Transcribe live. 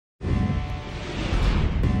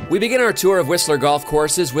We begin our tour of Whistler golf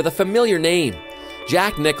courses with a familiar name.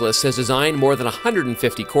 Jack Nicklaus has designed more than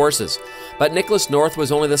 150 courses, but Nicklaus North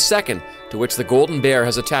was only the second to which the Golden Bear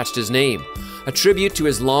has attached his name, a tribute to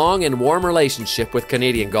his long and warm relationship with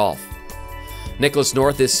Canadian golf. Nicklaus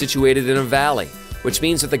North is situated in a valley, which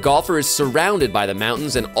means that the golfer is surrounded by the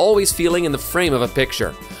mountains and always feeling in the frame of a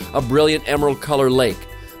picture. A brilliant emerald color lake,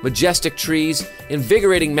 majestic trees,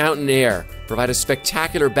 invigorating mountain air provide a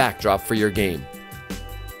spectacular backdrop for your game.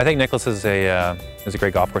 I think Nicklaus is a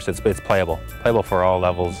great golf course. It's playable for all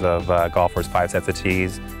levels of golfers. 5 sets of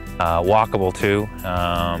tees, walkable too.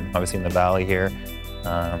 Obviously in the valley here,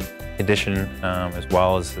 condition as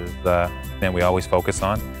well is the thing we always focus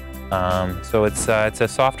on. So it's a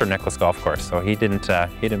softer Nicklaus golf course. So he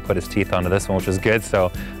didn't put his teeth onto this one, which was good.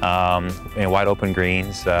 So wide open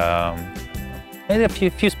greens. And a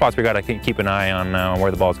few spots we got to keep an eye on where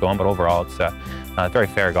the ball's going, but overall it's a very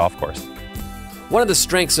fair golf course. One of the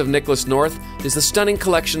strengths of Nicklaus North is the stunning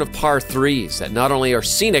collection of par 3s that not only are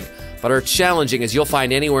scenic, but are challenging as you'll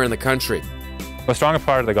find anywhere in the country. The strongest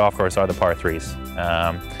part of the golf course are the par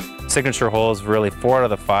 3s. Signature holes, really 4 out of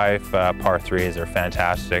the 5 par 3s are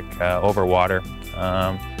fantastic, over water,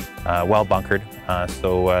 well bunkered.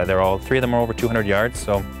 So they're all 3 of them are over 200 yards.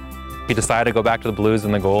 So if you decide to go back to the blues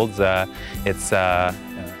and the golds, it's they're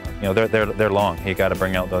long. You got to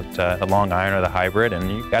bring out the long iron or the hybrid,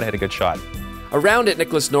 and you got to hit a good shot. Around at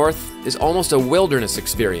Nicklaus North is almost a wilderness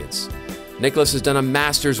experience. Nicklaus has done a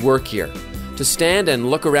master's work here. To stand and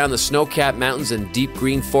look around the snow-capped mountains and deep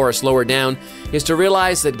green forest lower down is to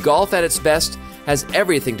realize that golf at its best has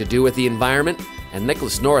everything to do with the environment, and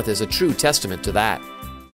Nicklaus North is a true testament to that.